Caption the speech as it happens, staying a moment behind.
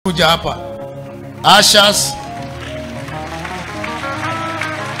kuja hapa. Ushers.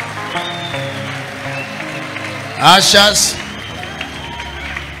 Ushers.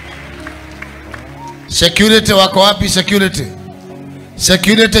 Security wako wapi? Security.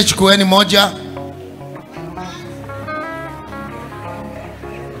 Security chukueni moja.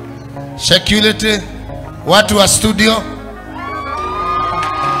 Security. Watu wa studio.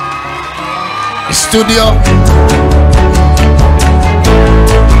 Studio.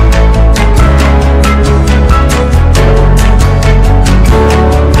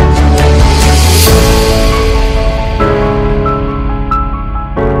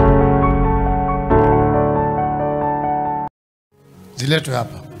 Ziletwe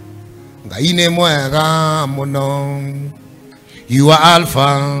hapa. Ngaine mwega muno. You are Alpha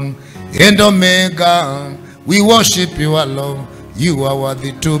and Omega. We worship you alone. You are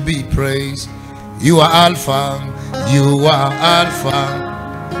worthy to be praised. You are Alpha. You are Alpha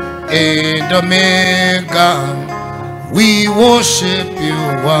and Omega. We worship you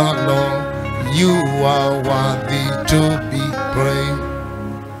alone. You are worthy to be praised.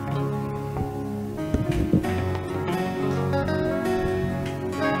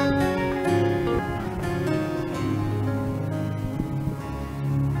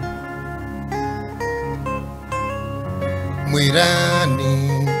 Mwirani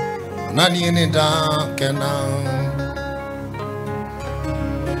nani nenda kena.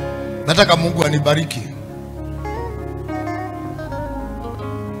 Nataka Mungu anibariki.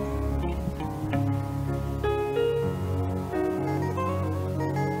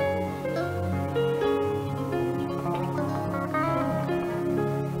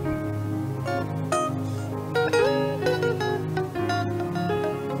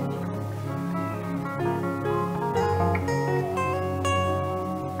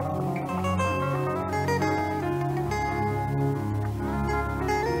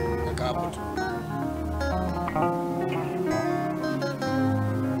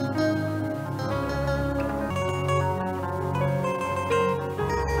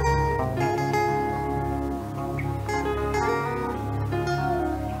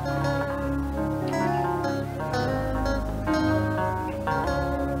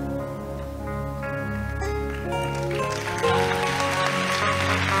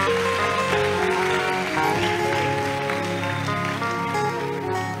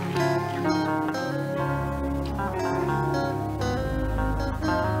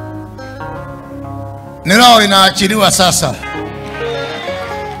 Neno inaachiliwa sasa.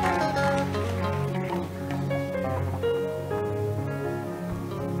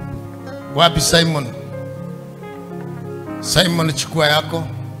 Wapi Simon? Simon chukua yako.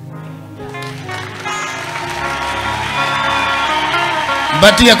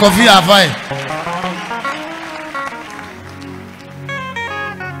 Batia kofia avae.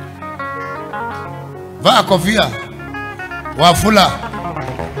 Vaa kofia. Wafula.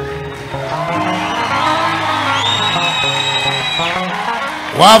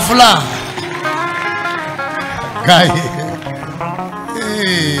 Wafula. Guy.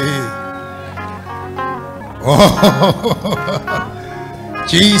 Hey. Oh.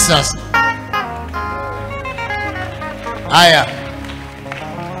 Jesus. Aya.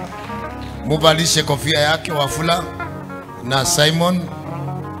 Mubalishe kofia yake Wafula na Simon.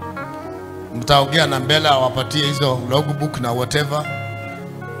 Mtaongea na Mbela wapatie hizo logbook na whatever.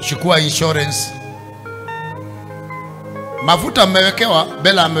 Chukua insurance. Mafuta mmewekewa,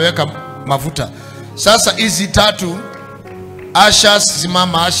 Bella ameweka mafuta. Sasa hizi tatu ushers,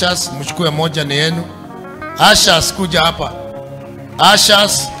 simama ushers, mchukue moja ni yenu. Ushers kuja hapa.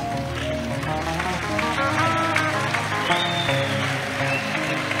 Ushers.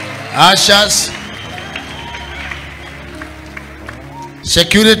 Ushers.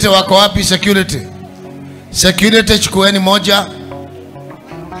 Security wako wapi? Security. Security chukueni moja.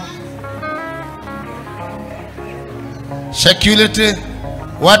 Security.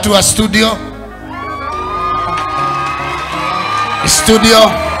 Watu wa studio.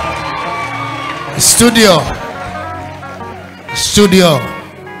 Studio. Studio. Studio.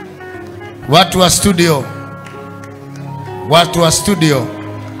 Watu wa studio. Watu wa studio.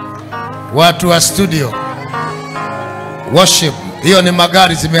 Watu wa studio. Worship. Hiyo ni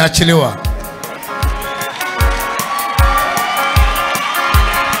magari zimeachiliwa.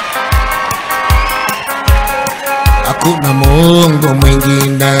 Hakuna Mungu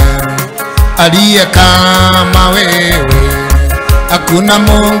mwingine aliye kama wewe. Hakuna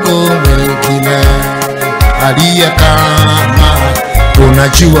Mungu mwingine aliye kama.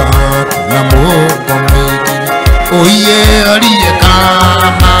 Unajua kuna Mungu mwingine, oye, aliye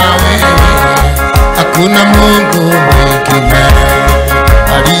kama wewe. Hakuna Mungu mwingine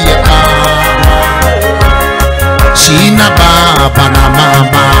aliye baba na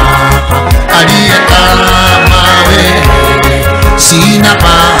mama aliye kama wewe. Sina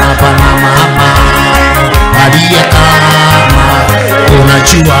baba na mama aliye kama,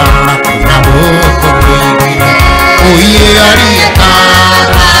 unajua kuna Mungu mwingine. Uye aliye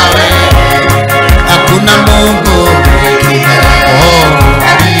kama wewe, hakuna Mungu mwingine.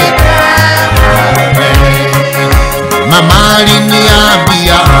 Aliye kama wewe. Mama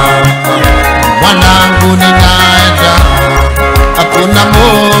aliniambia mwanangu ninaenda, hakuna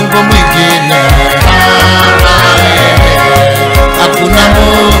Mungu mwingine kama wewe, hakuna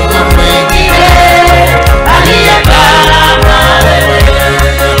Mungu mwingine aliye kama wewe.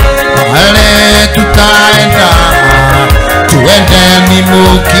 Wale tutaenda, tuendeni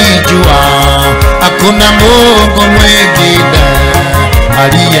mukijua, hakuna Mungu mwingine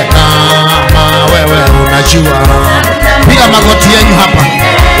aliye kama wewe. Unajua, piga magoti yenu hapa,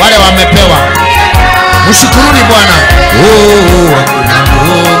 wale wamepewa, mshukuruni Bwana. Hakuna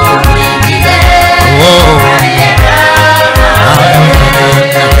Mungu mwingine.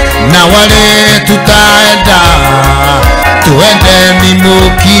 Na wale tutaenda, tuendeni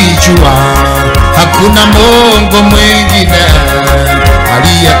mukijua, hakuna Mungu mwingine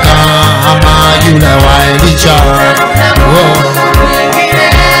aliye kama yule wa Elijah.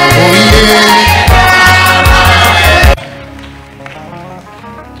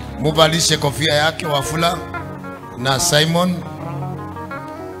 Muvalishe kofia yake Wafula na Simon.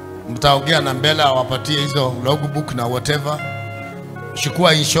 Mtaongea na mbele awapatie hizo logbook na whatever.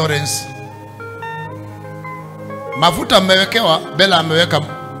 Chukua insurance. Mafuta mmewekewa, Bella ameweka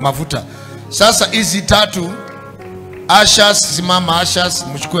mafuta. Sasa hizi tatu, Ashas, simama Ashas,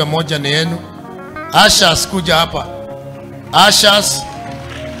 mchukue moja ni yenu. Ashas kuja hapa. Ashas.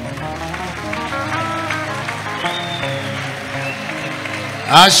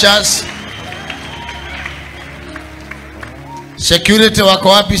 Ashas. Security wako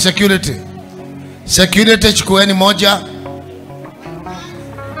wapi? Security. Security chukueni moja.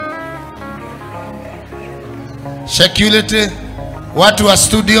 Security. Watu wa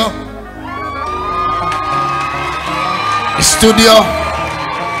studio. Studio.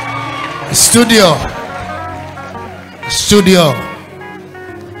 Studio. Studio.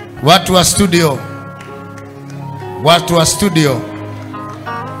 Watu wa studio. Watu wa studio.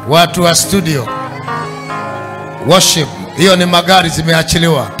 Watu wa studio. Worship. Hiyo ni magari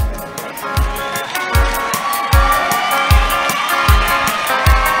zimeachiliwa.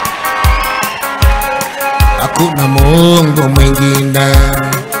 Hakuna Mungu mwingine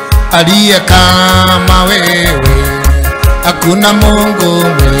aliye kama wewe. Hakuna Mungu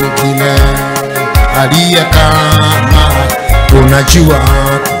mwingine aliye kama, unajua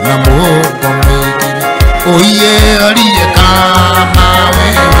kuna Mungu mwingine. Uye aliye kama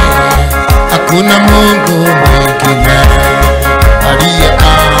wewe, hakuna Mungu mwingine aliye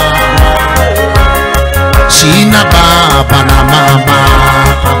kama. Sina baba na mama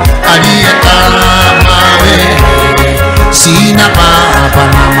aliye kama wewe. Sina baba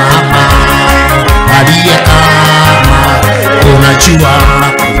na mama aliye kama, unajua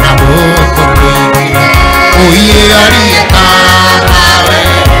kuna Mungu mwingine. Uye aliye kama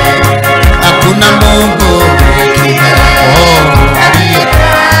wewe, hakuna Mungu mwingine aliye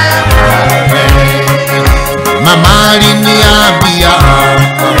kama wewe. Mama aliniambia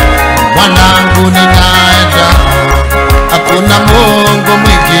mwanangu ninaenda, hakuna Mungu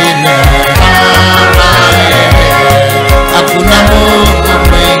mwingine kama wewe, hakuna Mungu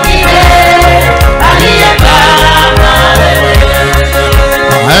mwingine aliye kama wewe.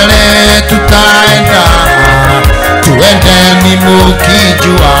 Wale tutaenda, tuendeni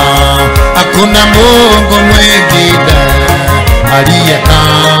mukijua, hakuna Mungu mwingine aliye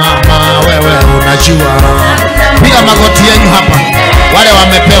kama wewe. Unajua, piga magoti yenu hapa, wale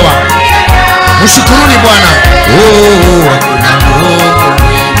wamepewa, mshukuruni Bwana. Hakuna Mungu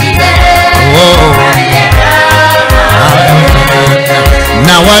mwingine.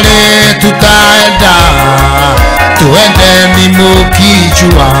 Na wale tutaenda, tuendeni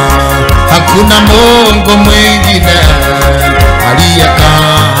mukijua, hakuna Mungu mwingine aliye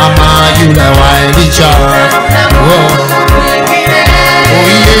kama yule wa Elijah.